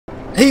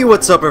Hey,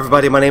 what's up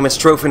everybody, my name is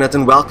TrophyNet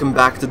and welcome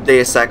back to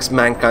Deus Ex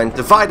Mankind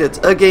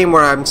Divided, a game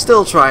where I'm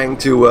still trying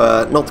to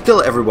not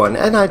kill everyone,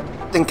 and I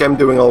think I'm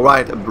doing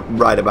alright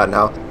right about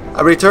now.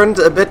 I returned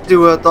a bit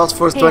to Task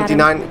Force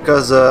 29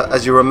 because,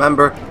 as you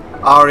remember,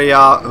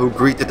 Aria, who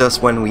greeted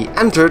us when we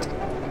entered,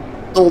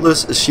 told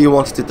us she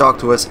wanted to talk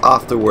to us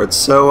afterwards,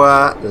 so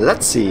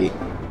let's see.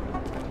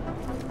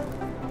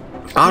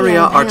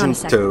 Aria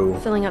Argento.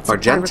 Filling out some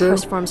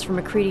request forms for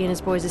McCready and his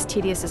boys is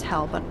tedious as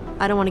hell, but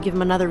I don't want to give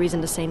him another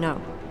reason to say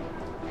no.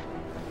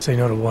 Say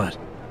no to what?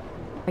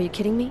 Are you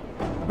kidding me?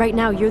 Right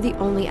now, you're the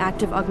only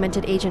active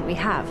augmented agent we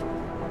have.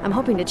 I'm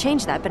hoping to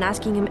change that, been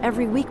asking him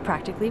every week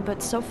practically,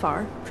 but so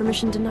far,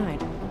 permission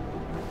denied.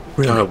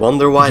 Really? I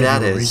wonder why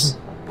that is.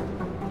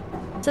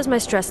 Says my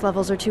stress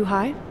levels are too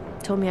high.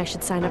 Told me I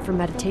should sign up for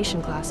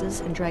meditation classes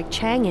and drag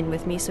Chang in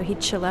with me so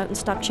he'd chill out and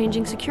stop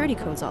changing security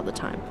codes all the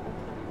time.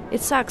 It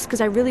sucks,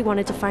 because I really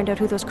wanted to find out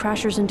who those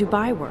crashers in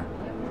Dubai were.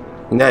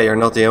 Yeah, you're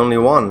not the only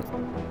one.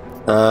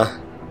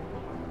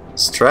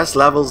 Stress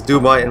levels,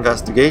 Dubai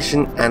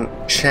investigation, and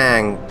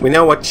Chang. We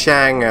know what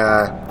Chang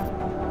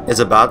is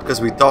about,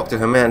 because we talked to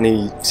him and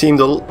he seemed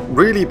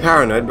really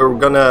paranoid. We're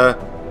gonna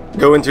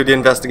go into the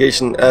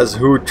investigation as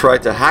who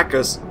tried to hack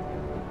us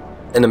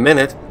in a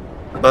minute.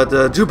 But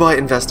Dubai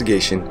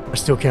investigation. I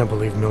still can't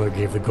believe Miller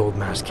gave the gold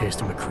mask case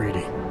to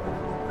McCready.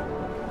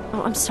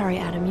 Oh, I'm sorry,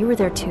 Adam. You were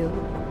there too.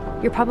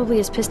 You're probably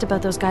as pissed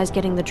about those guys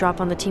getting the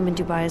drop on the team in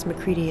Dubai as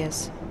McCready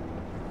is.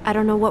 I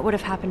don't know what would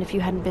have happened if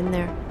you hadn't been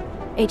there.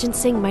 Agent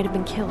Singh might have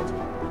been killed.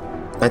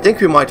 I think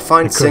we might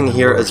find Singh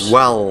here as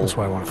well. That's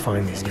why I want to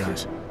find these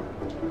guys.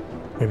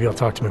 Maybe I'll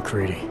talk to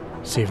McCready,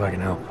 see if I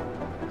can help.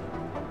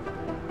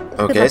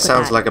 Okay,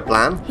 sounds like a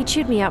plan. He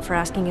chewed me out for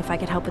asking if I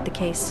could help with the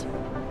case.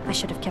 I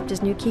should have kept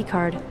his new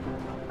keycard.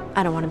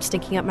 I don't want him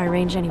stinking up my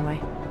range anyway.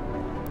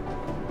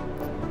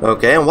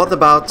 Okay, and what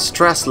about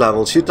stress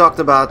levels? You talked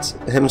about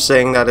him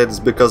saying that it's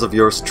because of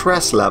your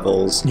stress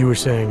levels. You were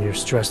saying your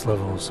stress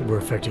levels were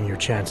affecting your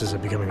chances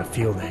of becoming a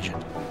field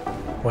agent.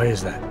 Why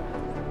is that?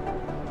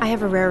 I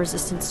have a rare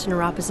resistance to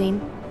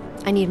neuropazine.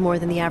 I need more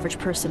than the average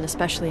person,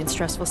 especially in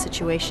stressful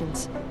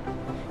situations.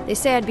 They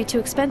say I'd be too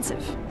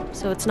expensive,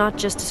 so it's not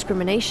just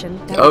discrimination.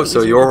 Oh,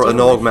 so you're an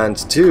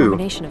augment too.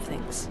 Combination of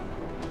things.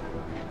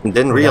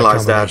 Didn't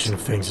realize that. Combination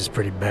of things is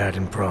pretty bad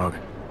in Prague,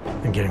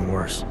 and getting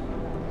worse.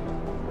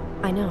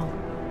 I know,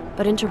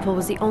 but Interpol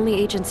was the only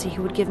agency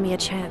who would give me a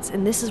chance,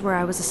 and this is where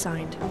I was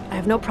assigned. I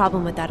have no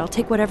problem with that. I'll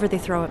take whatever they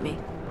throw at me.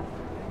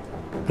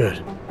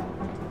 Good.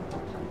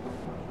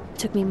 It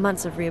took me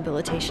months of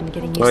rehabilitation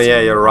getting used to. Oh yeah,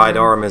 your right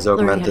arm is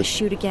augmented. Learning how to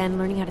shoot again,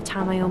 learning how to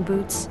tie my own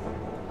boots.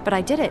 But I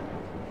did it,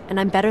 and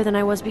I'm better than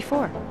I was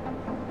before.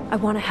 I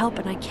want to help,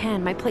 and I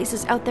can. My place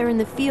is out there in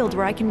the field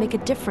where I can make a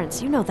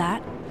difference. You know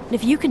that. And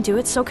if you can do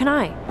it, so can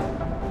I.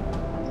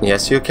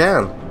 Yes, you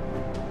can.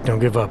 Don't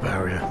give up,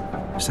 Aria.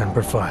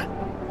 Semper Fi.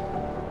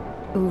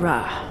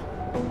 Hoorah.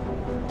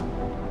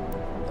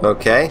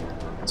 Okay,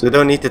 so we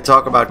don't need to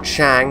talk about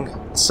Chang,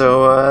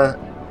 so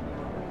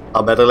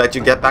I'll better let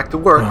you get back to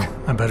work. Well,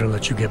 I better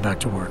let you get back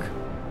to work.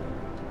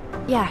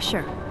 Yeah,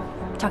 sure.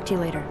 Talk to you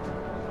later.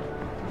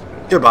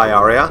 Goodbye,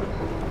 Aria.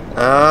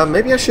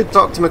 Maybe I should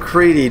talk to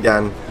McCready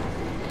then.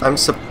 I'm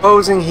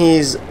supposing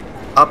he's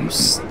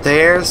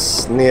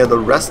upstairs near the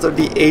rest of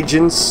the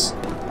agents.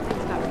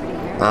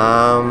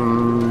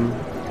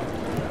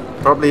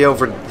 Probably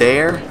over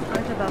there.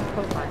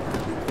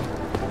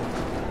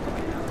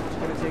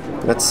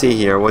 Let's see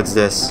here, what's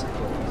this?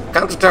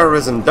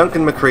 Counterterrorism,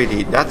 Duncan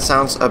McCready. That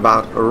sounds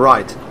about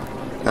right.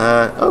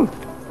 Oh,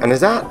 and is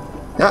that?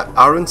 Yeah,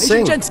 Arun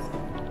Singh.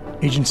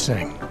 Agent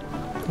Singh.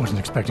 Wasn't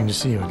expecting to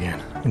see you again,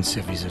 in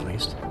civvies at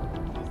least.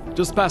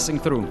 Just passing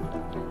through.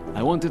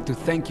 I wanted to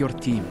thank your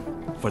team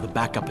for the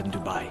backup in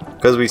Dubai.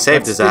 Because we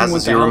saved his ass,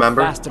 as you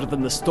remember. Faster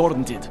than the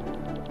storm did.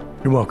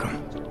 You're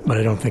welcome, but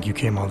I don't think you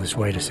came all this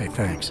way to say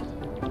thanks.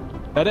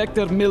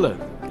 Director Miller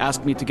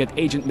asked me to get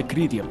Agent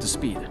McCready up to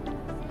speed.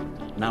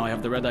 Now I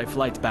have the red-eye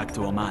flight back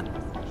to Oman.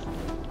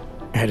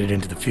 Headed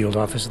into the field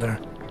office there?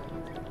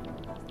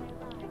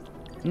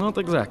 Not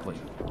exactly.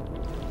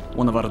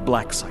 One of our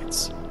black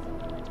sites.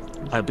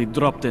 I'll be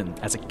dropped in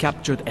as a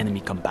captured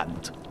enemy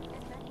combatant.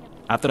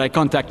 After I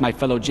contact my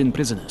fellow Jinn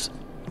prisoners,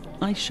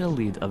 I shall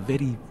lead a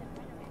very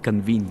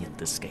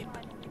convenient escape.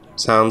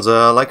 Sounds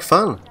like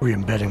fun.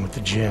 Re-embedding with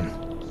the Jinn.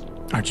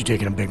 Aren't you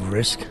taking a big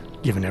risk,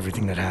 given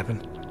everything that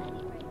happened?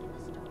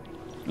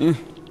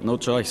 No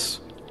choice.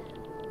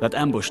 That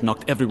ambush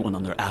knocked everyone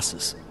on their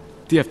asses.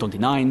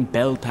 TF-29,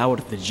 Bell Tower,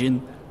 the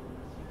Jinn.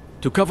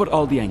 To cover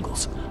all the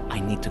angles,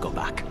 I need to go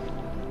back.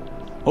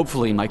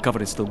 Hopefully my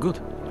cover is still good.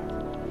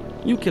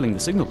 You killing the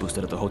signal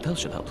booster at the hotel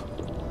should help.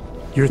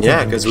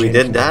 Yeah, because we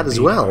did that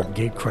as well.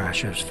 Gate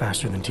crashers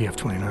faster than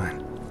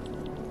TF-29.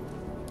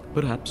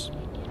 Perhaps.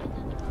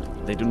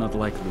 They do not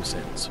like loose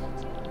ends.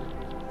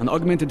 An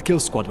augmented kill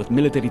squad with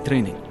military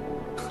training.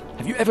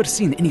 Have you ever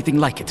seen anything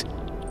like it?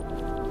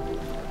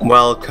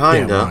 Well,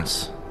 kinda. Yeah,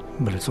 once,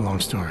 but it's a long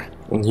story.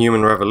 In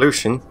Human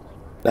Revolution,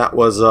 that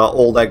was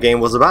all that game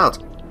was about.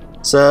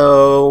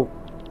 So,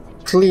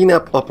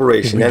 cleanup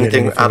operation,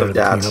 anything out of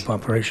that. Cleanup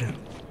operation?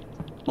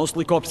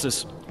 Mostly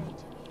corpses.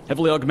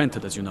 Heavily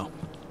augmented, as you know.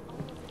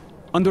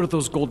 Under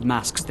those gold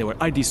masks, they were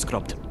ID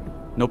scrubbed.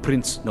 No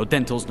prints, no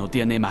dentals, no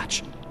DNA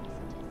match.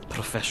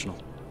 Professional.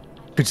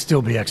 Could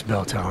still be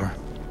ex-Bell Tower.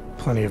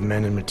 Plenty of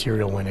men and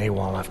material went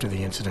AWOL after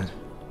the incident.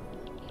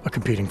 A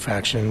competing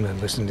faction that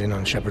listened in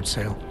on Shepard's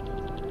sale.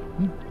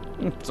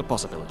 It's a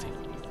possibility.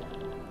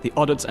 The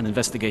audits and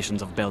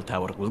investigations of Bell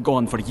Tower will go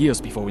on for years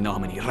before we know how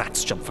many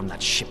rats jumped from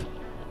that ship.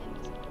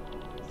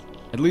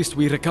 At least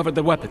we recovered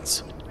the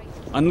weapons.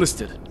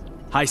 Unlisted.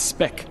 High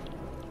spec.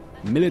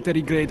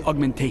 Military-grade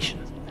augmentation.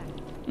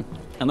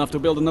 Enough to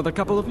build another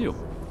couple of you.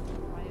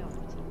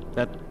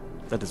 That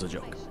is a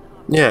joke.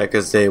 Yeah,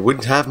 because they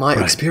wouldn't have my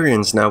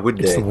experience now, would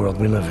they? It's the world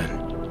we live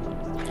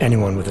in.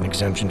 Anyone with an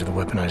exemption to the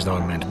weaponized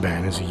augment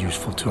ban is a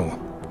useful tool.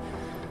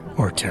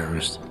 Or a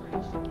terrorist.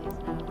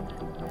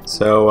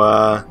 So,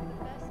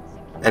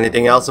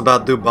 anything else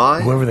about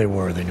Dubai? Whoever they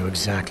were, they knew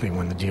exactly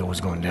when the deal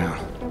was going down.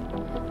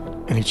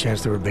 Any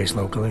chance they were based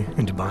locally,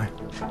 in Dubai?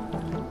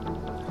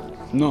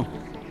 No.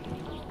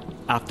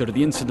 After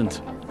the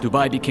incident,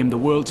 Dubai became the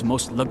world's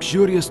most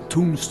luxurious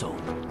tombstone.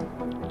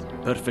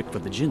 Perfect for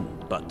the jinn,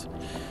 but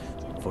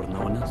for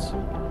no one else.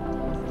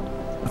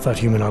 I thought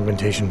human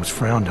augmentation was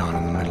frowned on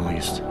in the Middle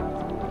East.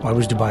 Why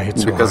was Dubai hit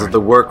so hard? Because of the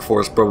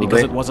workforce, probably.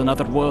 Because it was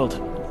another world.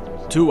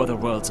 Two other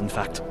worlds, in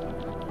fact.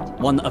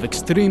 One of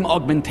extreme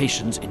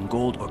augmentations in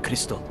gold or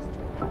crystal,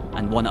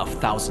 and one of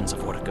thousands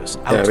of workers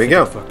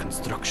outfitted for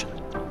construction.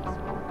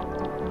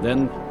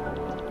 Then,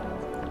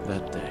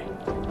 that day.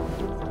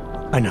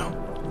 I know.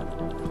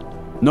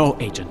 No,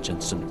 Agent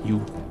Jensen,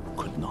 you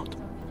could not.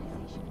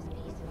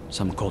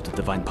 Some called it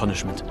divine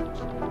punishment.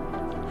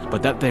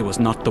 But that day was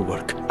not the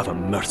work of a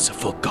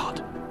merciful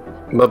God.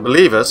 But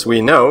believe us,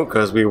 we know,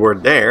 because we were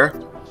there.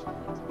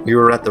 We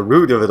were at the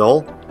root of it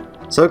all.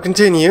 So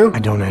continue. I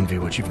don't envy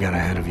what you've got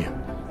ahead of you.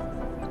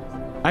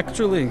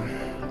 Actually,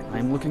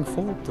 I'm looking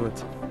forward to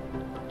it.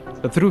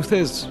 The truth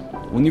is,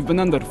 when you've been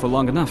under for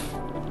long enough,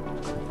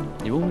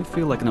 you only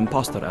feel like an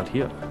imposter out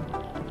here,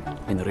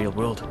 in the real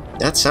world.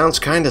 That sounds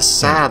kind of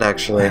sad,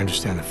 actually. I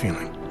understand the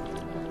feeling.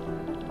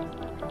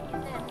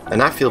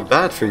 And I feel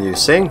bad for you,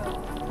 Singh.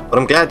 But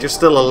I'm glad you're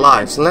still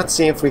alive, so let's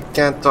see if we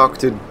can't talk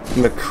to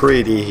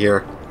McCready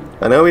here.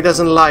 I know he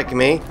doesn't like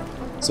me,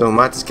 so we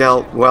might as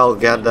well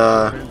get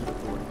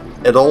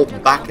it all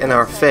back in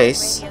our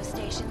face.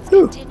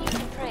 Whew.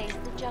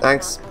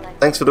 Thanks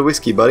for the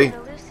whiskey, buddy.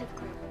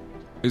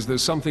 Is there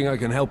something I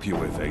can help you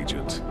with,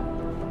 Agent?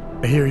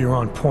 I hear you're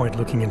on point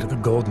looking into the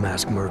gold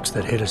mask mercs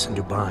that hit us in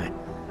Dubai.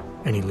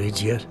 Any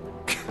leads yet?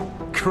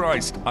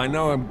 Christ, I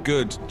know I'm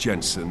good,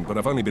 Jensen, but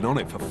I've only been on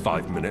it for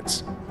 5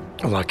 minutes.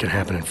 A lot can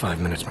happen in 5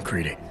 minutes,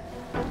 McCready.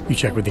 You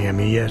checked with the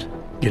ME yet?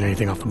 Get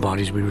anything off the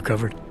bodies we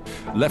recovered?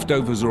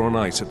 Leftovers are on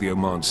ice at the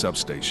Oman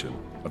substation.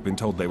 I've been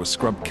told they were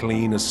scrubbed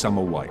clean as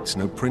summer whites.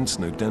 No prints,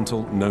 no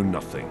dental, no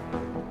nothing.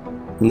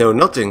 No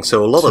nothing,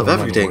 so a lot of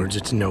everything. In other words,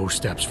 it's no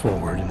steps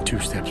forward and 2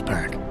 steps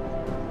back.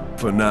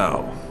 For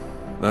now.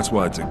 That's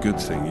why it's a good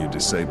thing you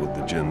disabled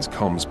the Jinn's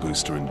comms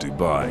booster in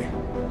Dubai.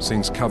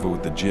 Singh's cover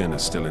with the Jinn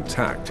is still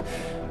intact.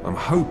 I'm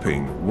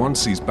hoping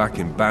once he's back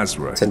in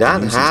Basra, so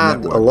that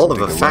had a lot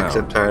of effect,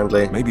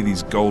 apparently. Maybe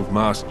these gold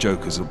masked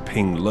jokers will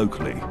ping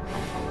locally.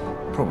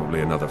 Probably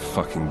another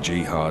fucking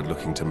jihad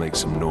looking to make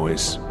some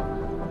noise.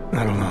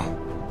 I don't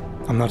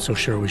know. I'm not so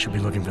sure we should be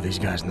looking for these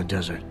guys in the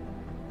desert.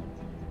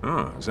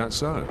 Ah, is that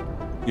so?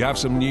 You have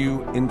some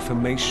new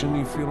information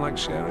you feel like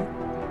sharing?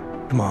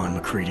 Come on,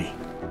 McCready.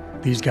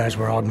 These guys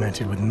were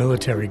augmented with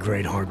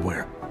military-grade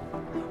hardware.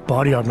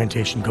 Body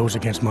augmentation goes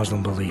against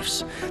Muslim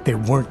beliefs. They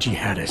weren't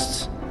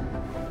jihadists.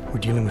 We're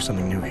dealing with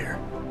something new here.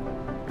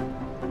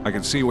 I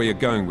can see where you're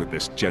going with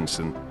this,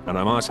 Jensen, and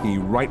I'm asking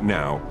you right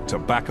now to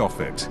back off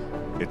it.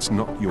 It's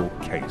not your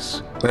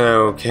case.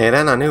 Okay,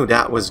 then I knew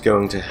that was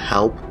going to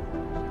help.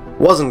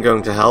 Wasn't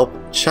going to help.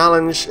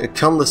 Challenge,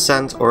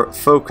 condescend, or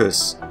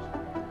focus.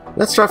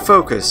 Let's try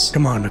focus.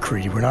 Come on,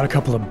 McCready. We're not a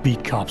couple of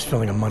beat cops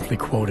filling a monthly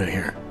quota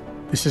here.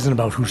 This isn't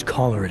about whose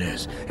collar it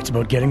is. It's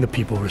about getting the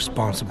people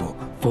responsible.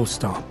 Full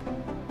stop.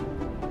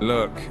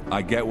 Look,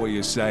 I get what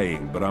you're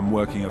saying, but I'm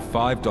working a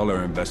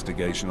 $5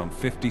 investigation on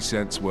 50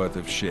 cents worth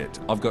of shit.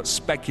 I've got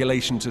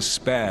speculation to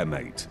spare,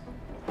 mate.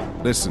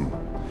 Listen,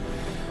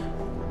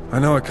 I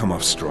know I come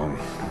off strong.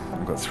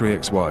 I've got 3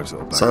 ex-wives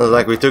that'll back. Sounds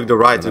like we took the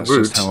right route. That's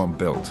just how I'm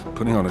built.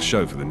 Putting on a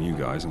show for the new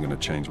guys, I'm going to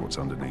change what's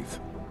underneath.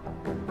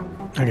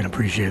 I can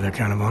appreciate that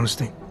kind of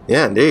honesty.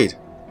 Yeah, indeed.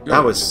 Good.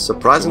 That was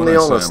surprisingly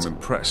so when honest. I'm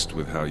impressed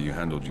with how you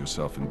handled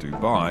yourself in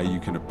Dubai. You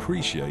can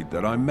appreciate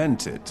that I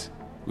meant it.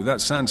 With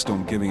that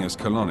sandstorm giving us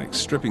colonics,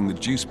 stripping the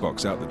juice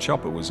box out the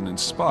chopper was an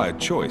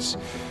inspired choice.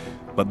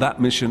 But that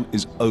mission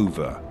is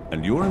over,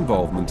 and your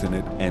involvement in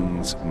it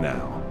ends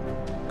now.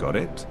 Got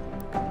it?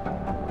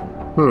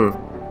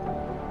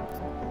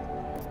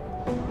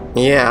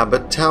 Yeah,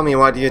 but tell me,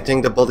 why do you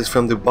think the bodies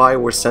from Dubai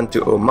were sent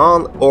to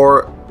Oman,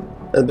 or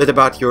a bit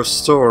about your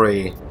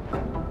story?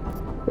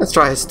 Let's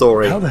try his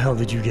story. How the hell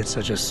did you get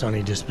such a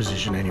sunny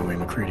disposition anyway,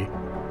 McCready?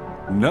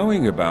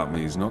 Knowing about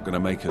me is not going to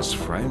make us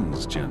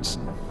friends,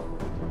 Jensen.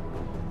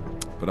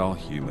 but I'll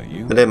humor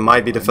you. But it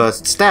might be the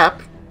first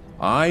step.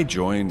 I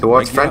joined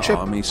towards regular friendship?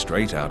 army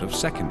straight out of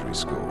secondary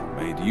school,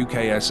 made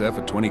UKSF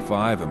at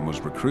 25 and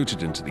was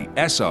recruited into the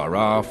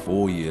SRR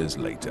 4 years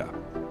later.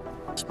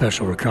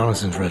 Special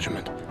Reconnaissance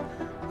Regiment.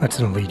 That's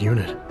an elite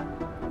unit.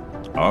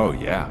 Oh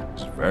yeah,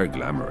 it's very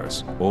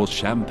glamorous. All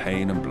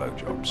champagne and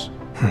blowjobs.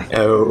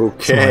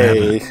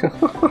 Okay.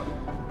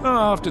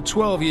 After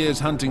 12 years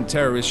hunting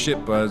terrorist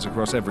shipbirds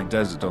across every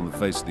desert on the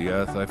face of the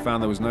earth, I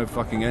found there was no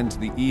fucking end to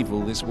the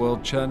evil this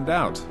world churned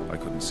out. I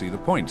couldn't see the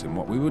point in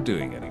what we were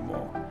doing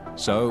anymore.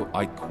 So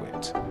I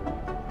quit.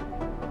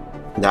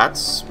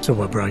 That's So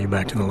what brought you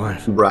back to the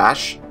life?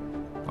 brash.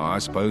 I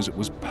suppose it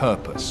was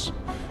purpose.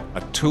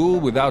 A tool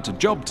without a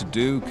job to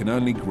do can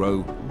only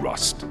grow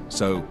rust.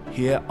 So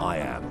here I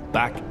am,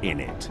 back in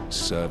it,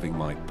 serving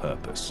my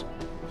purpose.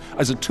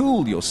 As a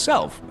tool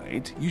yourself,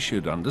 mate, you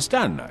should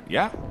understand that,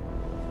 yeah?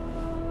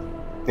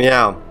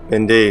 Yeah,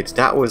 indeed.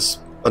 That was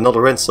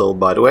another insult,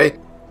 by the way.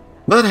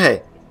 But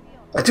hey,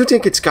 I do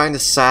think it's kind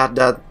of sad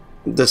that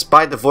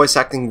despite the voice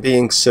acting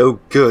being so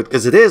good,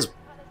 because it is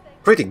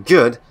pretty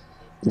good,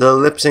 the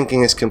lip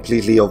syncing is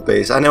completely off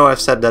base. I know I've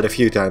said that a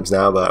few times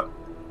now, but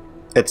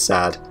it's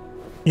sad.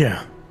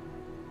 Yeah.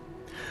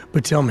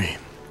 But tell me,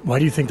 why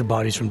do you think the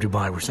bodies from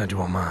Dubai were sent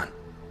to Oman?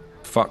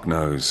 Fuck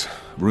knows.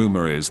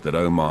 Rumor is that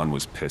Oman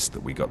was pissed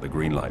that we got the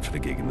green light for the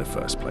gig in the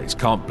first place.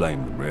 Can't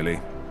blame them,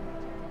 really.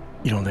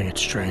 You don't think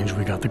it's strange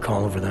we got the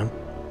call over them?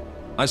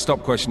 I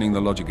stopped questioning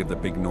the logic of the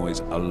big noise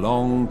a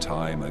long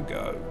time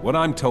ago. What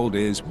I'm told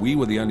is we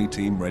were the only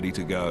team ready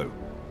to go.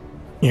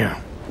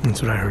 Yeah,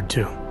 that's what I heard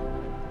too.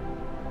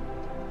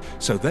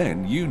 So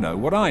then you know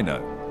what I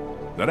know.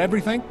 That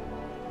everything?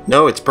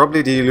 No, it's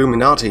probably the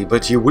Illuminati,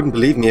 but you wouldn't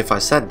believe me if I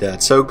said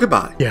that, so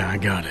goodbye. Yeah, I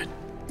got it.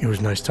 It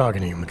was nice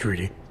talking to you,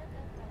 McCready.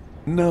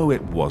 No,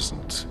 it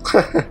wasn't.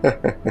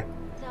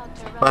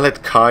 Well,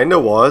 it kinda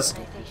was.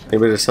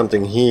 Maybe there's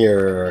something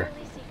here.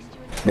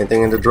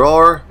 Anything in the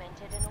drawer?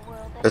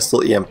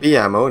 Pistol EMP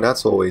ammo,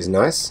 that's always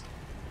nice.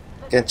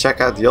 Can check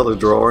out the other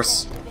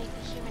drawers.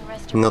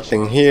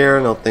 Nothing here,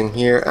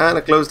 and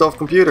a closed off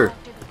computer.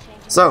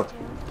 So,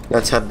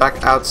 let's head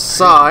back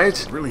outside.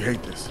 Really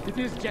hate this.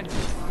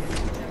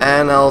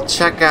 And I'll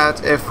check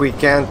out if we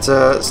can't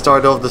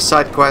start off the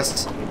side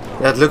quest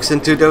that looks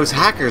into those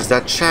hackers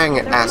that Chang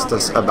asked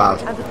us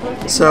about.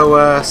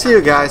 So, see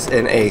you guys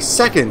in a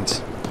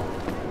second.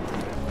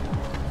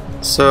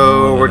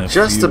 So, we're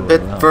just a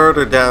bit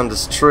further down the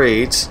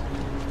street.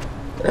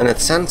 And it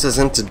sends us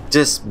into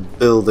this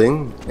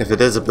building. If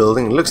it is a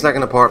building, it looks like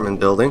an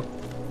apartment building.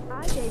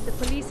 I gave the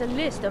police a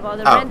list of all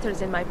the Oh.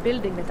 renters in my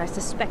building that I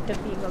suspect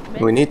of being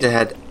augmented. We need to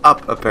head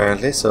up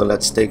apparently, so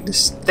let's take the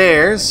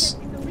stairs.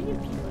 The real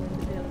people in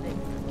the building.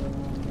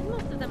 And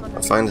most of them are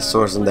I'll find the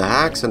source in the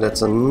hack, so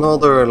that's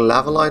another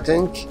level, I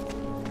think.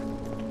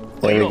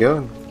 There we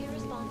go.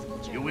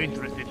 You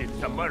interested in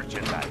some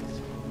merchandise?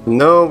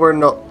 No, we're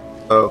not.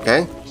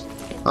 Okay.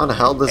 How the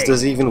hell does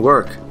this even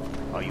work?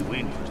 Are you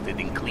interested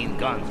in clean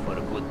guns for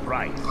a good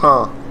price?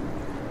 Huh.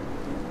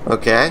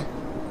 Okay.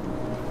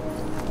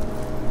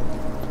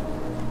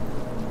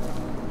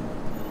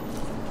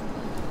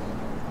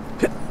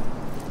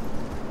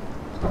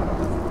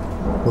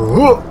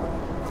 Whoa.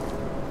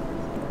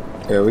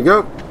 There we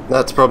go.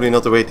 That's probably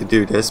not the way to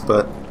do this,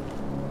 but...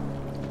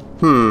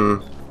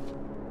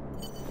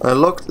 I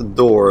locked the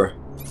door.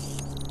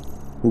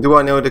 Do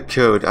I know the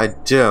code? I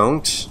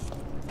don't.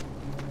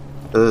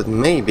 But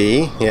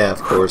maybe. Yeah,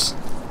 of course.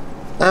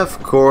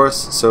 Of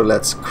course. So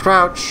let's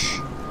crouch.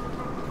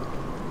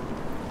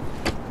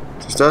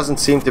 There doesn't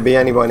seem to be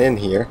anyone in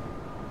here.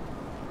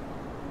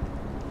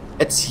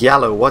 It's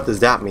yellow. What does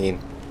that mean?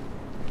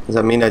 Does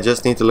that mean I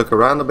just need to look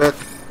around a bit?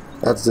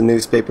 That's the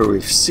newspaper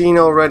we've seen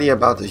already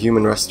about the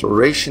Human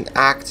Restoration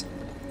Act.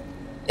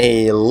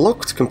 A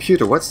locked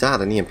computer. What's that?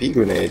 An EMP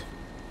grenade.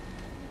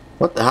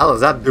 What the hell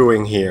is that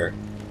doing here?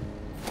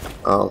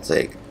 I'll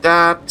take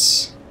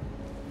that.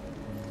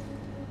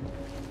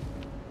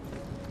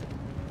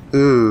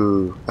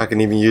 Ooh, I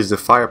can even use the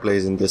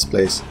fireplace in this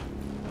place.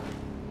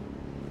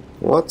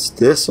 What's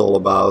this all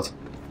about?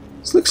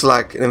 This looks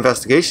like an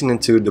investigation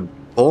into the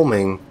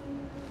bombing.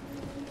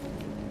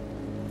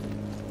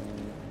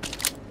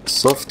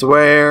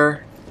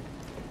 Software.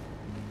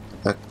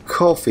 A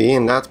coffee,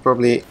 and that's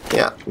probably,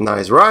 yeah,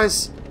 nice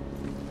rice.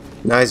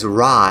 Nice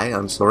rye,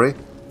 I'm sorry.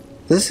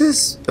 This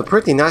is a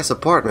pretty nice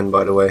apartment,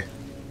 by the way.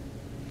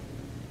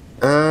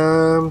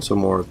 Some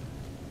more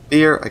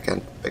beer I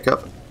can pick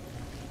up.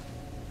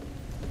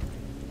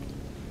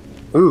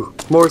 Ooh,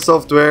 more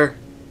software.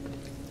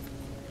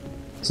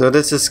 So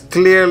this is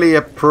clearly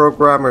a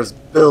programmer's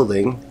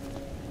building.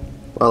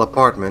 Well,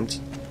 apartment.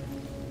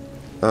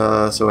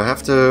 So I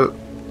have to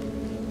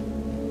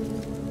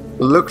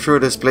look through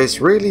this place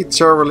really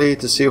thoroughly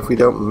to see if we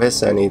don't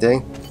miss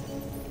anything.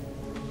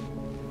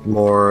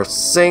 More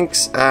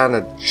sinks and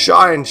a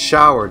giant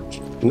shower.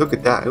 Look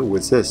at that. Ooh,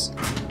 what's this?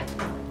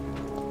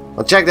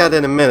 I'll check that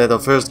in a minute. I'll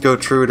first go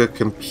through the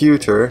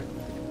computer.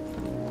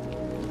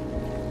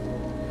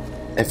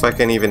 If I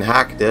can even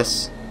hack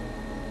this.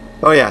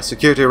 Oh yeah,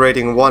 security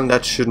rating 1,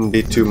 that shouldn't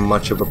be too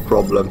much of a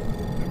problem.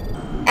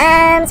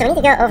 So we need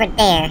to go over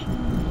there.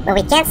 But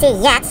we can't see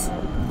yet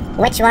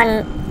which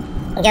one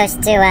goes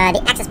to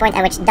the access point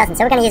and which doesn't.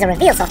 So we're going to use a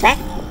reveal software.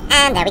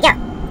 And there we go.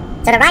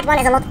 So the right one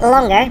is a lot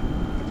longer.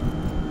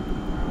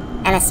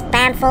 And a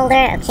spam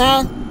folder,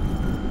 okay.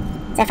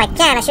 So if I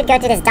can, I should go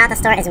to this data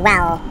store as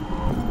well.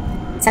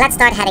 So let's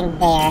start heading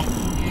there.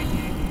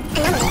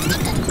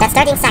 That's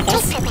 13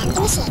 seconds.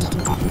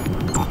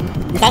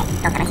 Okay,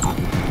 don't come in.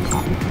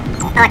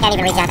 Oh, I can't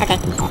even reach out, okay.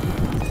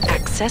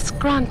 Access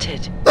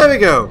granted. There we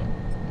go.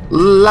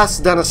 Less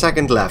than a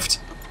second left.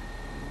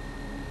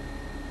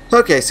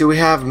 Okay, so we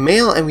have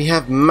mail and we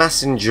have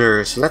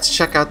messenger. So let's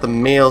check out the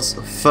mails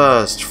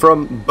first.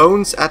 From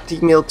Bones at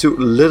Tmail to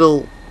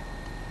Little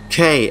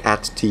K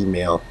at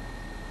Tmail.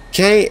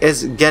 K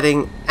is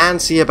getting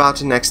antsy about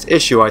the next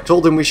issue. I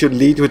told him we should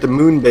lead with the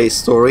moon-based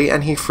story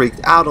and he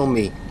freaked out on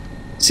me.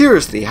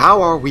 Seriously,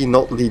 how are we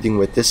not leading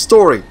with this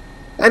story?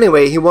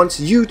 Anyway, he wants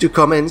you to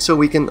come in so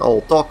we can all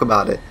talk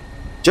about it.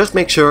 Just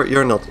make sure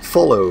you're not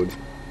followed.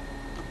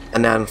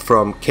 And then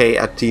from K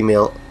at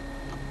Tmail.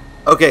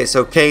 Okay,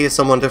 so K is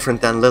someone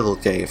different than Little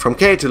K. From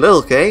K to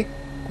Little K,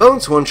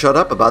 Bones won't shut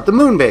up about the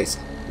moon base.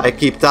 I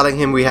keep telling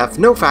him we have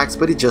no facts,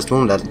 but he just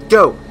won't let it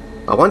go.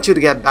 I want you to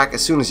get back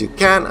as soon as you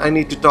can. I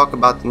need to talk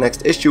about the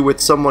next issue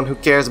with someone who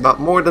cares about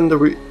more than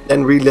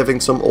reliving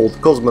some old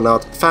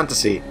cosmonaut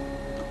fantasy.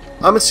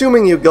 I'm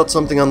assuming you got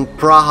something on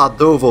Praha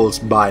Dovos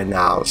by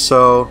now,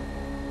 so...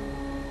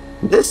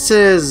 This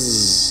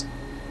is...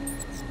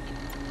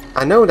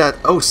 I know that...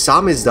 Oh,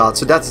 Samizdat,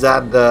 so that's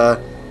that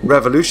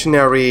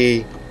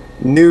revolutionary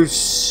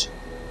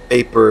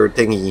newspaper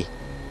thingy.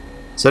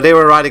 So they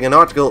were writing an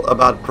article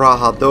about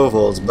Praha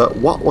Dovos, but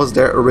what was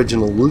their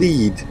original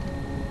lead?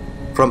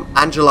 From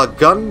Angela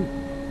Gunn.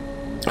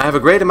 I have a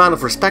great amount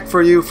of respect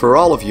for you, for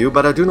all of you,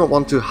 but I do not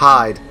want to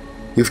hide.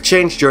 You've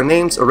changed your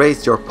names,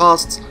 erased your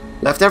pasts,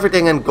 left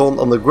everything and gone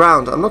on the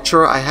ground. I'm not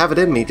sure I have it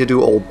in me to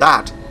do all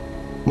that.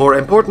 More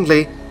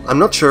importantly, I'm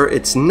not sure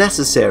it's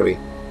necessary.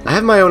 I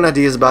have my own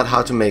ideas about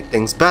how to make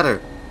things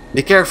better.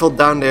 Be careful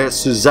down there,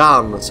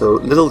 Suzanne. So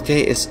Little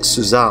K is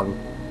Suzanne.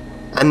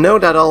 And know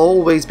that I'll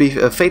always be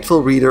a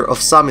faithful reader of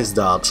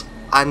Samizdat.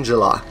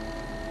 Angela.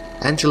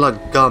 Angela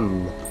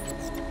Gunn.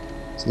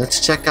 So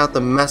let's check out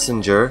the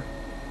messenger.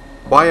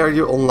 Why are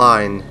you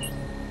online?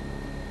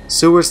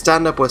 Sewer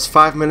stand-up was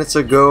 5 minutes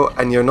ago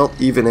and you're not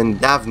even in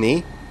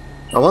Davni.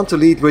 I want to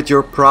lead with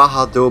your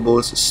Praha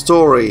Dovos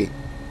story.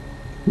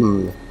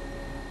 You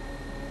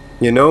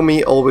know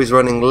me, always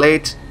running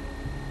late.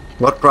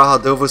 What Praha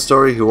Dovos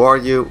story? Who are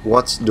you?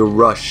 What's the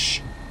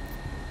rush?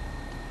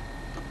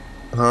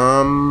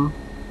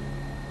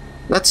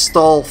 Let's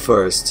stall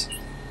first.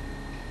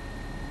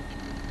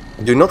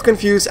 Do not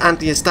confuse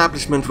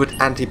anti-establishment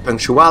with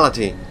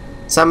anti-punctuality.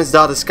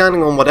 Samizdat is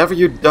counting on whatever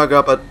you dug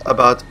up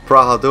about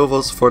Praha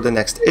Dovos for the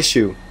next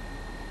issue.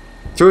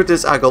 Truth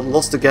is, I got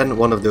lost again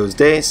one of those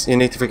days. You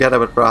need to forget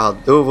about Praha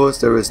Dovos,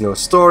 there is no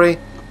story.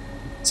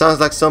 Sounds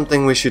like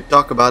something we should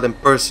talk about in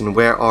person.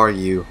 Where are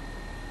you?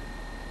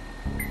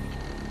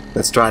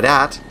 Let's try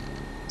that.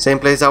 Same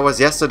place I was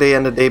yesterday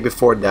and the day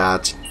before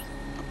that.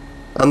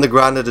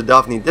 Underground at the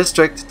Davni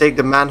district, take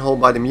the manhole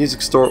by the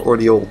music store or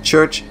the old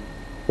church.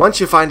 Once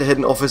you find the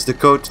hidden office, the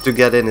code to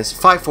get in is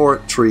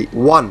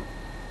 5431.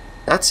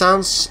 That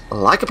sounds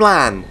like a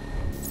plan.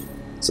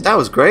 So that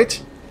was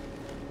great.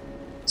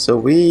 So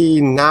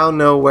we now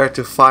know where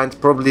to find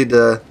probably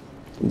the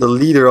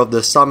leader of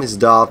the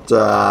Samizdat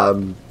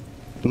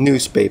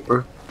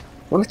newspaper.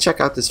 I want to check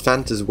out this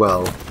vent as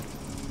well.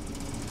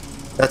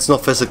 That's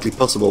not physically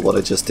possible what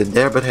I just did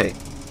there, but hey.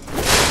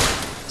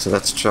 So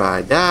let's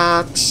try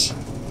that.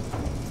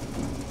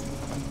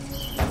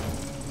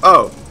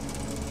 Oh.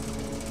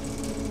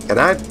 Can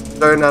I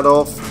turn that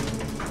off?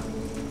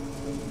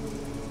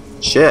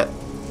 Shit.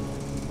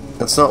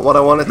 That's not what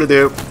I wanted to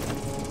do.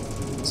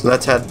 So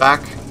let's head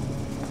back.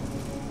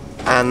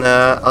 And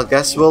I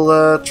guess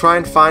we'll try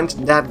and find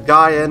that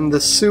guy in the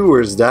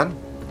sewers then.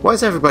 Why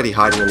is everybody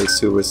hiding in these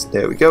sewers?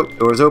 There we go.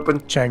 Doors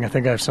open. Chang, I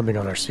think I have something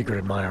on our secret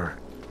admirer.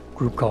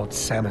 Group called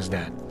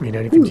Samizdat. Mean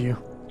anything to you?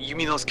 You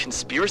mean those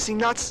conspiracy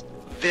nuts?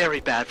 Very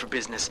bad for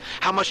business.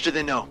 How much do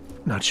they know?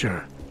 Not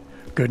sure.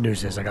 Good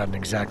news is I got an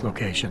exact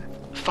location.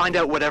 Find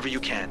out whatever you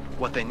can.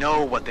 What they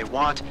know, what they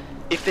want.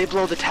 If they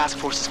blow the task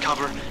force's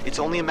cover, it's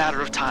only a matter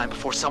of time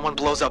before someone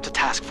blows up the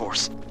task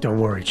force. Don't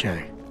worry,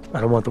 Chang. I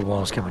don't want the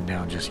walls coming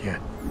down just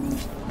yet.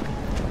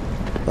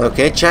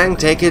 Okay, Chang,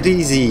 take it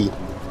easy.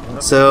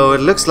 So it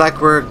looks like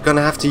we're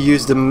gonna have to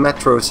use the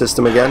metro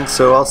system again,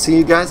 so I'll see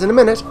you guys in a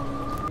minute.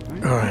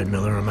 Alright,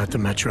 Miller, I'm at the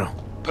metro.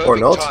 Or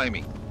not. Perfect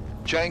timing.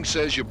 Chang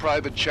says your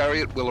private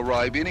chariot will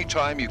arrive any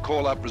time you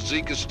call up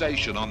Rizika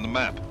Station on the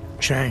map.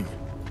 Chang,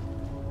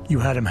 you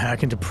had him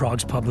hack into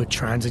Prague's public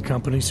transit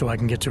company so I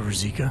can get to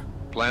Rizika?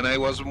 Plan A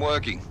wasn't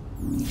working.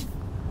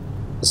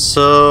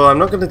 So I'm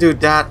not gonna do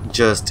that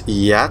just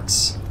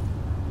yet.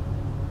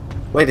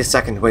 Wait a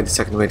second.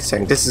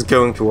 This is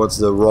going towards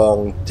the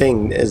wrong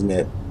thing, isn't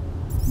it?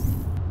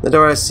 Did I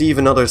receive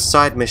another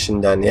side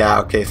mission then? Yeah,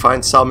 okay.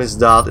 Find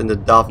Samizdat in the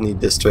Davni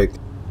district.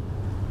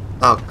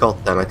 Oh,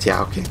 god damn it.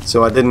 Yeah, okay.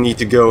 So I didn't need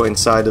to go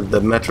inside of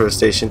the metro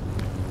station.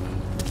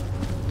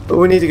 But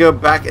we need to go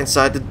back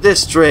inside the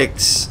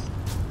district.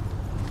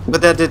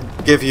 But that did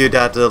give you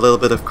that a little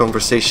bit of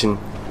conversation.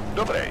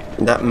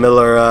 That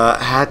Miller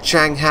had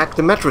Chang hack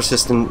the metro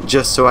system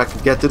just so I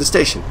could get to the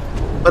station.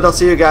 But I'll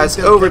see you guys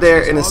over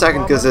there in a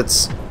second because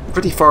it's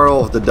pretty far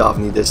off the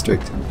Davni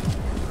district.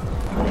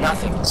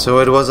 Nothing. So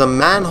it was a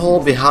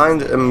manhole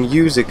behind a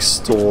music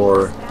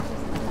store.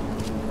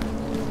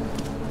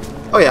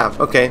 Oh yeah,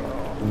 okay.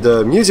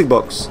 The music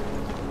box.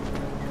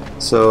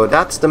 So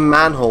that's the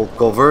manhole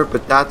cover,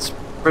 but that's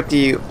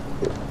pretty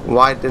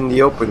wide in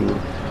the open,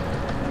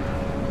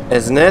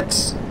 isn't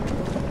it?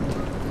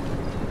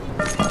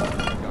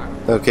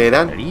 Okay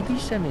then.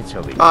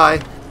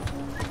 Bye.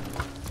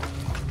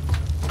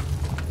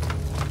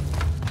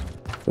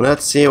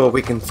 Let's see what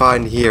we can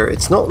find here.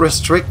 It's not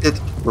restricted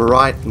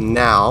right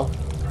now.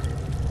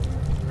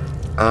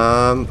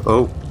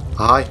 Oh,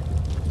 hi.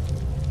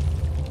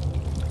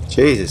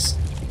 Jesus.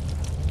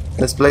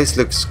 This place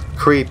looks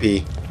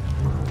creepy.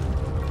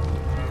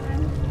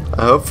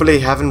 I hopefully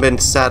haven't been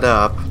set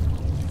up.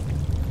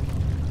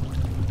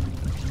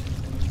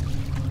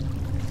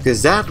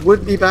 Because that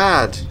would be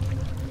bad.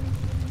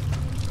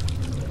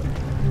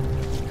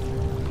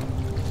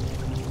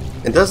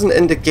 It doesn't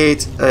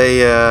indicate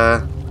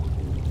a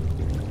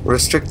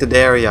restricted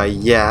area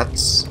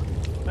yet.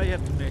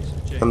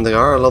 And there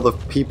are a lot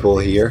of people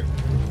here.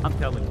 I'm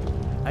telling you,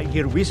 I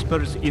hear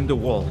whispers in the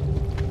wall.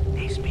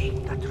 They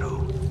speak the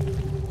truth.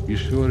 You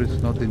sure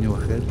it's not in your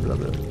head,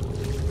 brother?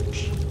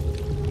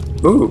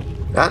 Ooh,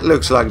 that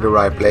looks like the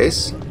right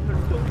place.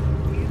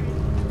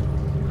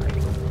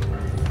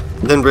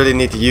 Didn't really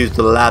need to use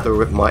the ladder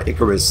with my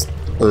Icarus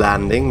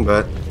landing,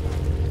 but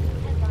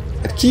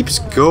it keeps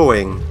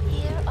going.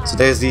 So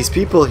there's these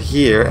people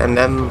here, and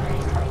then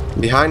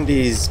behind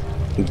these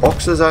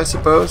boxes, I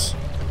suppose.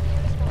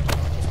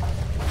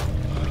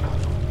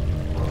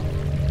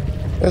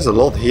 There's a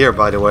lot here,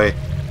 by the way.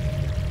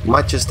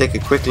 Might just take a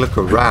quick look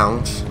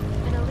around.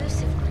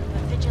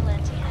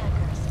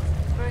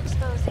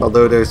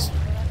 Although there's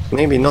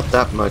maybe not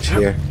that much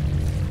here.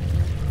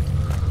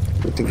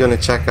 We're gonna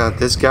check out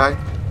this guy.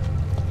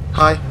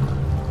 Hi.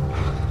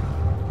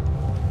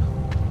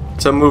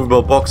 Some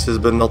movable boxes,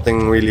 but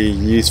nothing really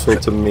useful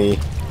to me.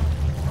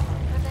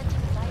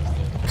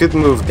 Could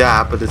move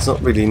that, but it's not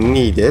really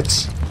needed.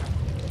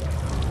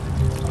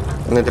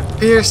 And it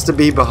appears to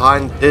be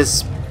behind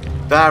this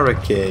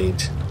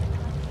barricade.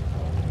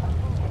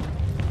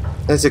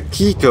 There's a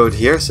key code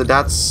here, so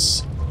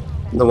that's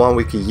the one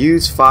we could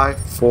use.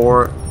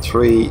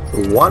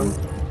 5431.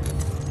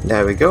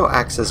 There we go.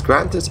 Access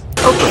granted.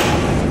 Open.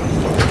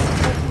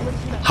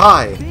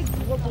 Hi.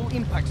 Global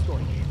impact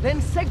story.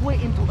 Then segue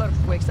into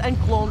earthquakes and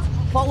clones.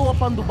 Follow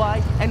up on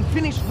Dubai and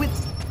finish with.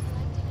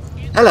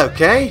 Hello,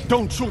 Kay.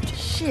 Don't shoot.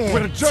 Shit.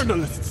 We're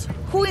journalists.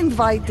 Who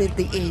invited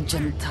the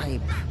agent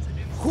type?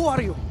 Who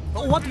are you?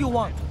 What do you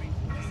want?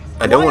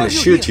 I don't want to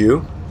shoot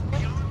you.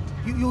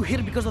 You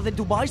here because of the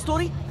Dubai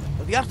story?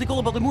 The article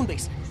about the moon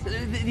base.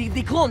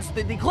 The clones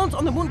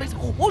on the moon base.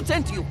 Who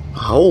sent you?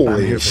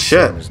 Holy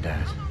shit.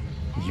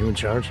 You in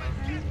charge?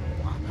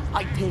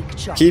 I take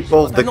charge. Keep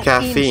off the I'm not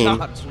caffeine. in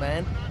charge,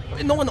 man.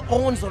 No one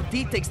owns or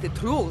dictates the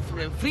truth.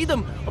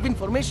 Freedom of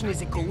information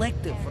is a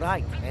collective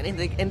right, man,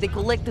 and a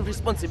collective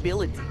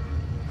responsibility.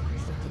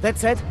 That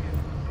said,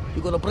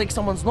 you gonna break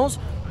someone's nose,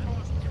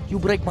 you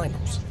break my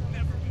nose.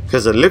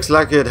 Because it looks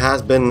like it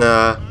has been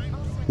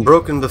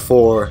broken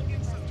before.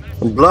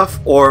 Bluff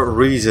or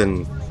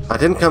reason. I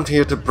didn't come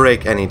here to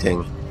break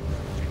anything.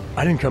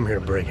 I didn't come here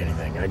to break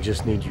anything. I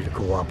just need you to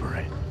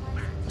cooperate.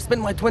 I spent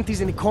my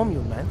 20s in a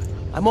commune, man.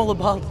 I'm all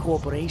about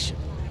cooperation.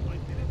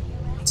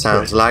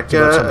 Sounds like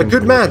a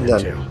good man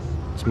then. Into.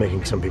 It's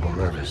making some people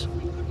nervous.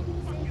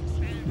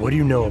 What do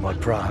you know about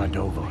Praha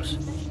Dovos?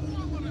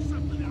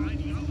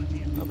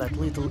 Now that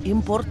little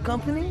import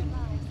company?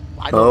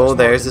 Oh,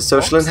 there's the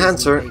social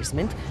enhancer.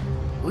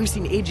 We've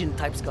seen agent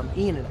types come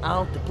in and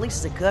out. The place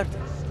is a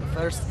curtain. The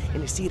first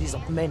in a series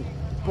of men.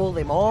 Pull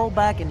them all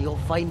back and you'll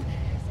find...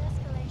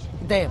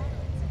 Damn.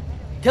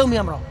 Tell me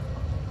I'm wrong.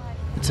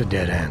 It's a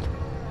dead end.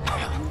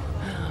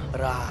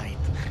 Right.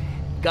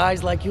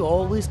 Guys like you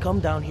always come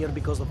down here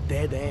because of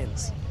dead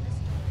ends.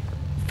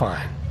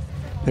 Fine.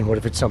 Then what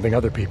if it's something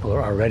other people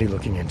are already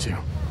looking into?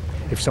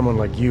 If someone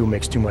like you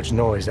makes too much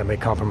noise, that may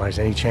compromise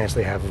any chance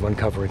they have of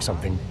uncovering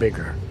something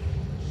bigger.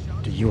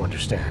 Do you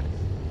understand?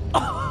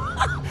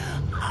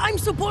 I'm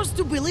supposed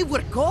to believe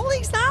we're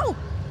colleagues now?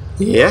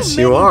 Yes,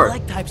 you are.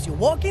 Black types, you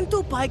walk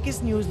into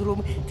Pike's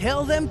newsroom,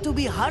 tell them to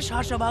be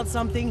hush-hush about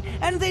something,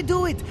 and they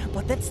do it.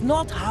 But that's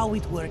not how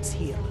it works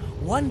here.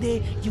 One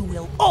day, you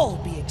will all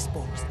be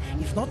exposed.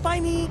 If not by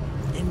me,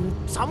 then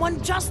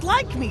someone just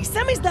like me.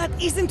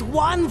 Samizdat isn't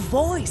one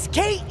voice.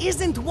 K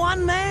isn't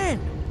one man.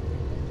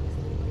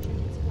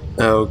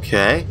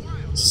 Okay.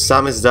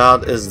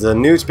 Samizdat is the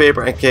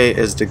newspaper and K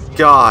is the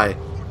guy.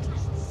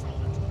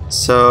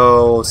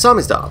 So,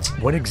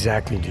 Samizdat. What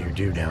exactly do you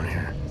do down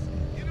here?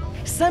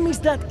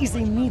 Samizdat is a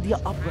media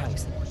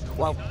uprising.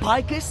 While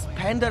Pacifist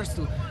panders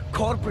to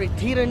corporate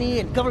tyranny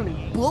and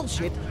government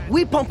bullshit,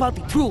 we pump out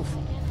the truth.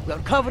 We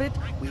uncover it,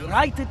 we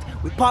write it,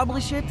 we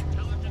publish it.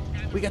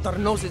 We get our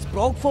noses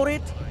broke for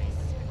it.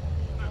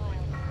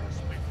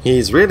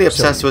 He's really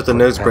obsessed with the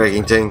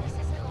nose-breaking thing.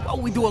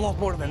 Well, we do a lot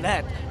more than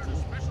that.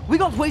 We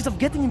got ways of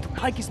getting into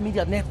Pacifist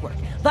media network.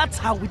 That's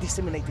how we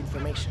disseminate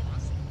information.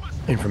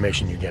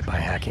 Information you get by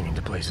hacking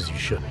into places you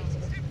shouldn't.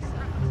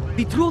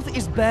 The truth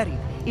is buried.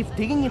 If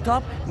digging it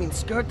up means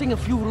skirting a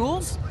few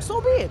rules,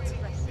 so be it.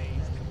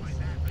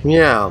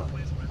 Yeah,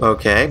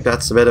 okay,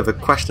 that's a bit of a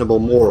questionable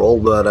moral,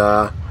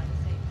 but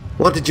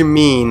what did you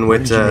mean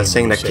with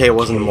saying that K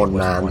wasn't one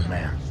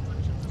man?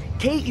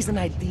 K is an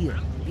idea,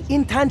 the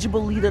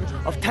intangible leader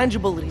of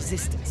tangible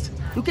resistance.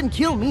 You can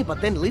kill me,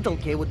 but then little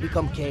K would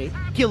become K.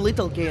 Kill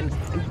little K and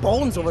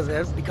Bones over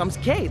there becomes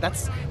K.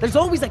 There's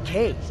always a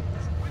K.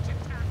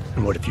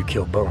 And what if you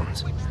kill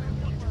Bones?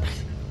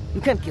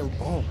 You can't kill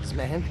Bones,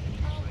 man.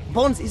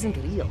 Bones isn't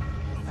real.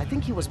 I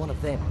think he was one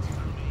of them.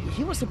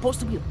 He was supposed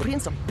to be a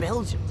prince of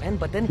Belgium, man,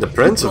 but then... The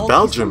Prince of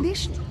Belgium?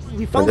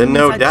 I didn't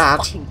know that,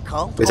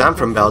 because I'm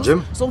from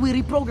Belgium. So we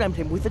reprogrammed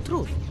him with the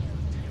truth.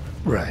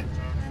 Right.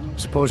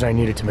 Suppose I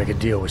needed to make a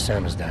deal with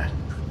Samizdat.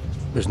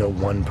 There's no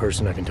one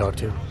person I can talk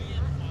to?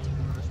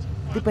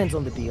 Depends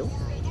on the deal.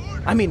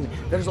 I mean,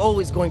 there's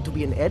always going to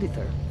be an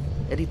editor.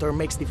 Editor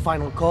makes the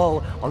final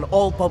call on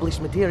all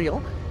published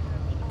material.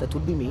 That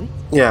would be me.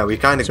 Yeah, we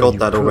kind of got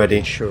that already.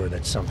 Ensure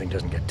that something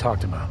doesn't get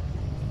talked about.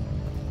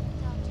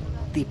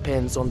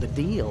 Depends on the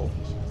deal.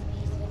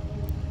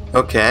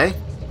 Okay.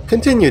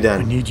 Continue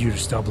then. I need you to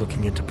stop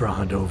looking into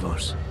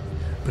Brahadovos,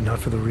 but not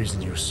for the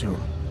reason you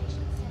assume.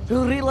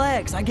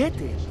 Relax, I get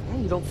it.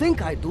 You don't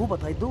think I do,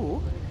 but I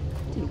do.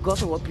 You've got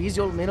to appease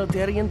your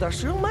military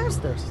industrial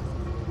masters.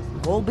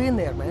 We've all been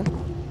there, man.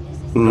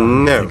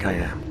 No. I think I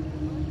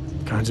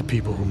am. Kinds of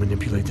people who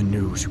manipulate the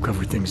news, who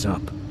cover things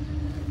up.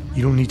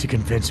 You don't need to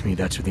convince me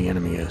that's who the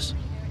enemy is.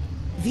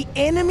 The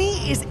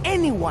enemy is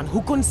anyone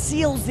who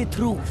conceals the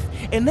truth.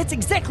 And that's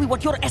exactly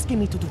what you're asking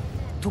me to do.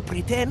 To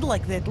pretend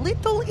like that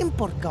little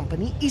import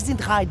company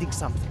isn't hiding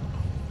something.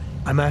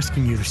 I'm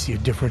asking you to see a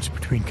difference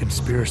between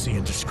conspiracy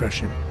and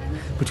discretion.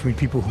 Between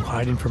people who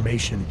hide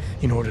information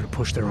in order to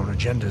push their own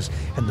agendas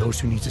and those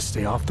who need to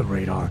stay off the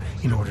radar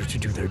in order to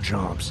do their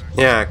jobs.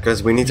 Yeah,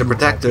 because we need to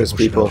protect those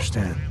people.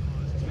 Understand.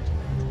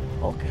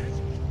 Okay.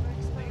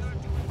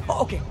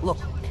 Okay, look.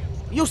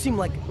 You seem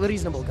like a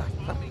reasonable guy.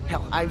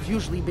 Hell, I've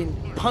usually been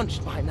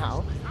punched by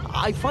now.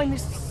 I find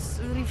this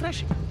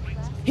refreshing.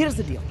 Here's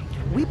the deal.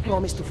 We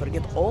promise to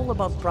forget all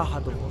about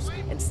Brahadovos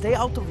and stay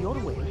out of your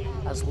way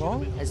as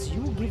long as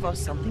you give us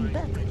something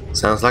better.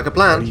 Sounds like a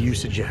plan. What do you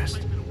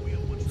suggest?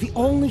 The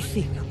only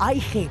thing I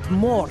hate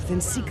more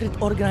than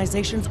secret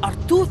organizations are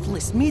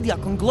toothless media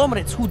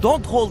conglomerates who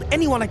don't hold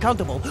anyone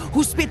accountable,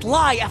 who spit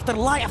lie after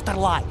lie after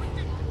lie.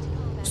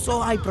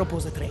 So I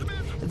propose a trade.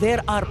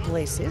 There are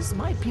places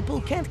my people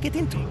can't get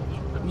into.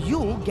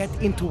 You get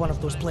into one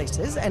of those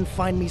places and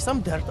find me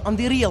some dirt on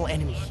the real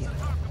enemy here.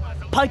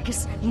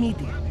 Pacifist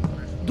media.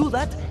 Do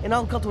that and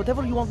I'll cut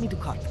whatever you want me to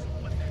cut.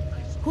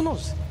 Who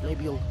knows?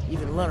 Maybe you'll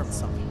even learn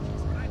something.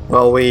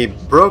 Well, we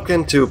broke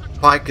into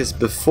Pacifist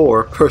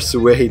before,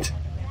 Persuade.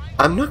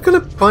 I'm not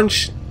gonna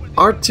punch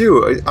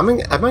R2.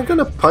 Am I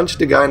gonna punch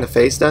the guy in the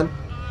face then?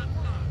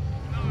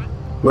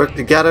 Work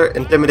together,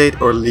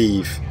 intimidate, or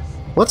leave.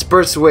 What's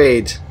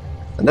Persuade?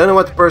 I don't know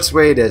what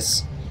Persuade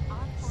is.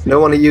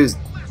 Don't want to use...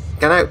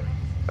 Can I...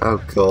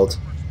 Oh god.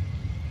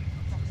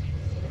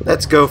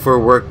 Let's go for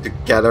work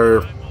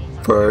together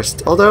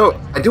first. Although,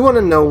 I do want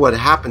to know what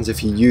happens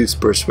if you use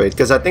Persuade,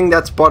 because I think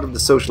that's part of the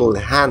social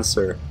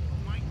enhancer.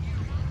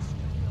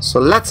 So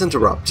let's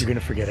interrupt. You're gonna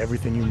forget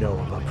everything you know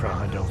about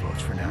Brahadovos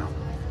for now.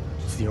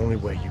 It's the only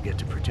way you get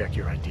to protect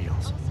your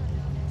ideals.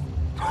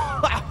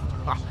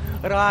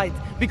 Right,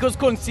 because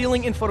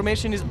concealing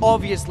information is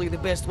obviously the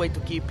best way to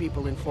keep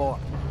people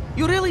informed.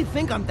 You really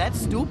think I'm that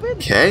stupid?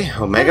 Okay,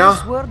 Omega.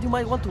 This word you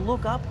might want to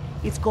look up.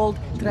 It's called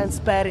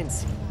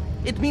transparency.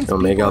 It means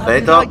Omega people have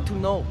Beta. the right to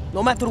know,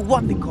 no matter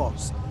what the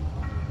cost.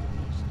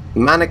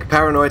 Manic,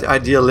 paranoid,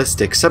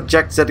 idealistic.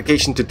 Subject's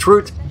dedication to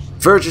truth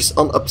verges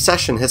on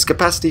obsession. His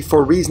capacity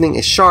for reasoning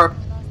is sharp,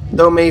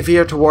 though may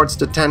veer towards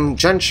the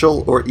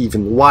tangential or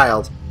even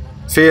wild.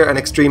 Fear and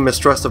extreme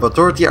mistrust of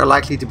authority are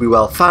likely to be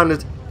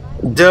well-founded,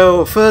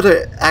 though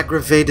further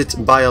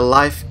aggravated by a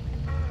life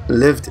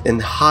lived in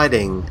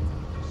hiding.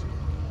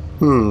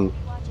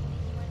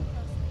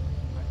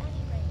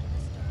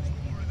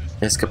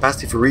 His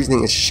capacity for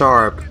reasoning is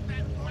sharp.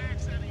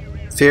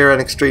 Fear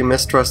and extreme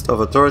mistrust of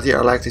authority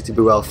are likely to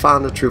be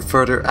well-founded, though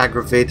further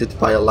aggravated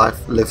by a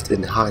life lived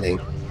in hiding.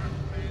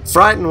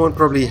 Frighten won't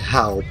probably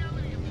help.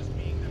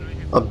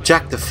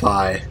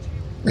 Objectify.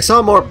 I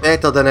saw more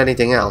beta than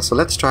anything else, so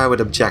let's try with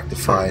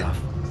objectify. Fair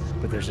enough,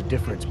 but there's a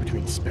difference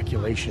between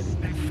speculation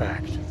and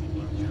fact.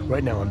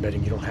 Right now I'm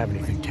betting you don't have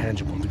anything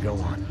tangible to go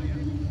on.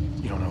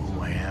 You don't know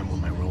who I am, what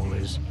my role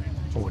is,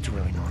 or what's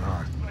really going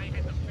on.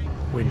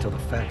 Wait until the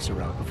facts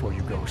are out before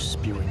you go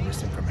spewing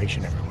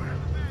misinformation everywhere.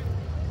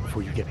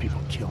 before you get people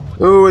killed.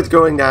 Ooh, it's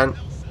going down.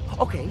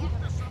 Okay,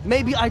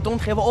 maybe I don't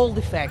have all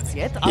the facts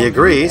yet. He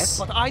agrees.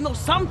 But I know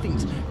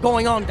something's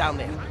going on down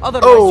there.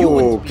 Otherwise, you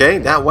wouldn't. Okay,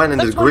 that went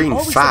into the green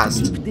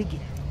fast.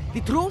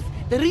 The truth,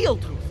 the real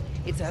truth.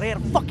 It's a rare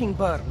fucking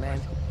bird,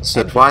 man.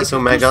 So twice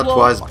Omega,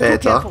 twice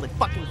Beta. It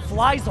fucking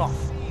flies off.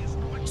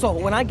 So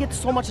when I get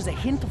so much as a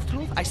hint of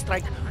truth, I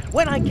strike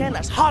when I can,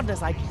 as hard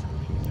as I can.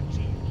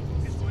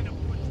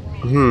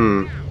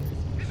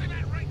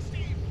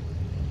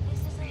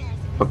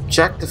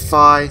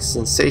 Objectify,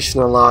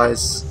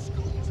 sensationalize.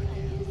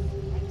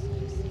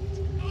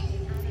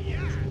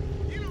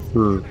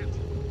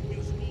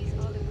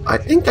 I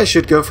think I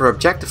should go for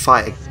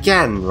objectify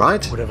again,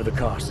 right? Whatever the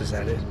cost, is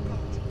that it?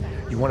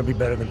 You want to be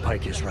better than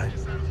Pacifist, right?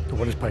 So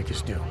what does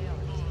Pacifist do?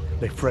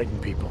 They frighten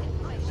people.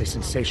 They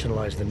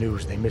sensationalize the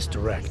news. They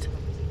misdirect.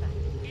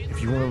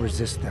 If you want to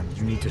resist them,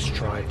 you need to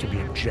strive to be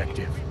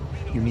objective.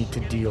 You need to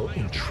deal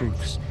in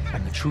truths.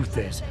 And the truth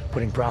is,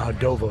 putting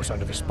Brahadovos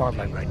under the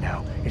spotlight right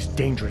now is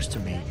dangerous to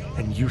me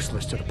and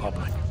useless to the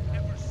public.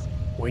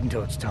 Wait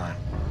until it's time.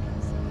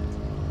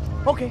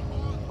 Okay,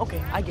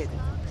 I get it.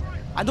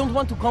 I don't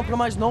want to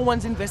compromise no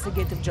one's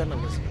investigative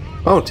journalism.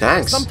 Oh,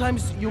 thanks.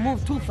 Sometimes you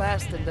move too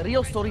fast and the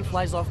real story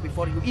flies off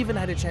before you even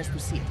had a chance to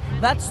see it.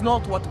 That's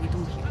not what we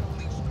do here.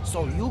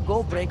 So you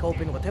go break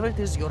open whatever it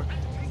is you're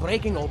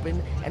breaking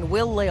open, and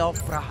we'll lay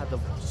off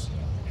Brahadovos.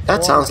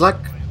 That sounds like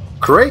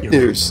great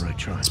news.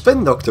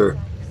 Spin Doctor.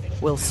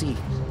 We'll see.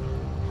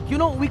 You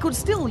know, we could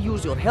still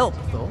use your help,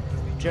 though.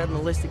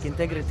 Journalistic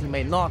integrity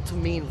may not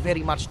mean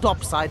very much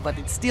topside, but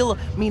it still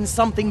means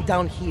something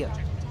down here.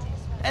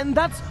 And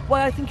that's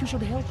why I think you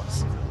should help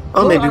us.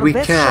 Oh, maybe we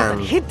best shot at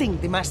can. hitting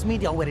the mass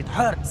media where it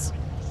hurts.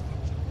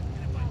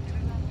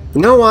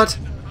 You know what?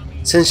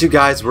 Since you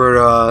guys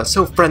were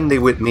so friendly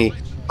with me,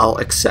 I'll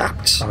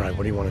accept. Alright,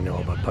 what do you want to know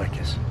about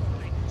Pacifist?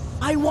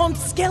 I want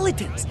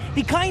skeletons.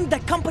 The kind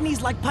that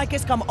companies like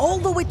Pacifist come all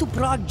the way to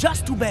Prague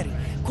just to bury.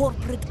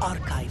 Corporate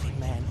archiving,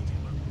 man.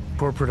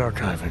 Corporate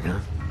archiving, huh?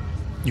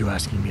 You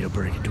asking me to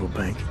break into a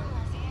bank?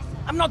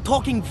 I'm not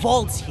talking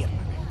vaults here.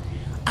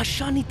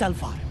 Ashani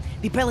Talvar,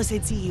 the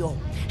Palisade CEO.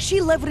 She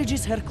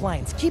leverages her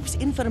clients, keeps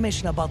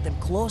information about them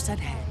close at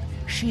hand.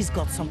 She's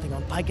got something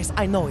on Pacifist,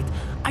 I know it.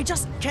 I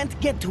just can't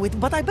get to it,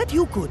 but I bet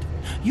you could.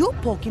 You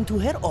poke into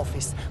her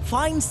office,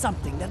 find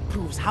something that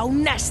proves how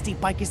nasty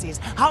Pacifist is,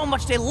 how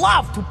much they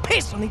love to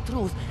piss on the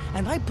truth,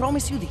 and I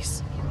promise you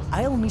this,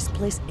 I'll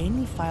misplace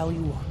any file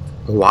you want.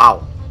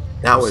 Wow,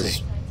 that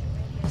was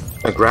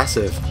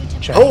aggressive.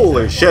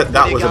 Holy shit,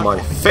 that was in my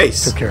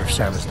face. Took care of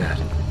Sam's dad.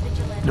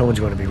 No one's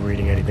going to be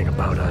reading anything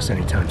about us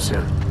anytime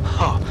soon.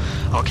 Oh,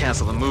 I'll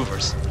cancel the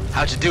movers.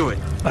 How'd you do it?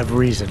 I've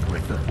reasoned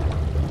with them.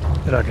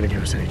 They're not going to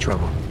give us any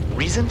trouble.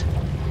 Reasoned?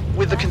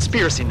 With the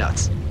conspiracy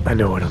nuts. I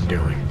know what I'm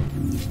doing.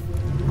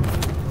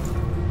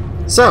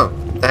 So,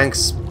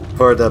 thanks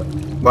for the,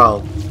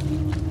 well,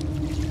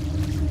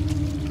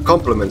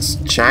 compliments,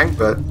 Chang,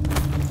 but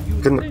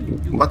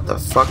couldn't, what the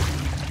fuck?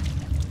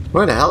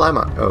 Where the hell am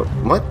I? Oh,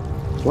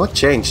 what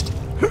changed?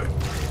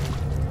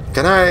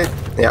 Can I,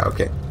 yeah,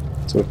 okay.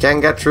 So we can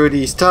get through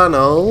these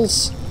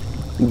tunnels,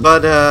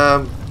 but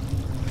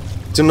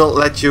to not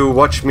let you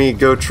watch me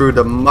go through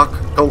the muck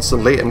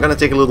constantly, I'm gonna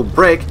take a little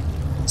break.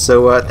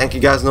 So thank you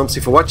guys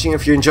enormously for watching.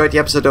 If you enjoyed the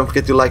episode, don't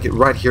forget to like it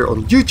right here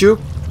on YouTube.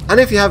 And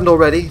if you haven't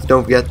already,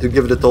 don't forget to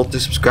give it a thought to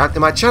subscribe to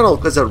my channel,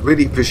 because I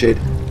really appreciate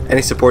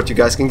any support you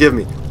guys can give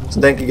me.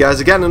 So thank you guys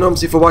again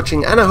enormously for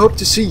watching, and I hope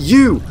to see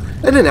you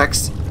in the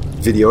next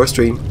video or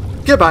stream.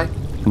 Goodbye.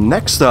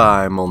 Next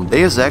time on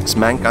Deus Ex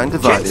Mankind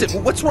Divided.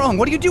 Jensen, what's wrong?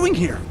 What are you doing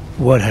here?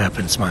 What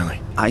happened, Smiley?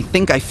 I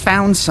think I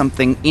found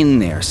something in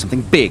there.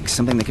 Something big.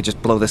 Something that could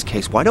just blow this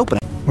case wide open.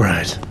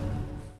 Right.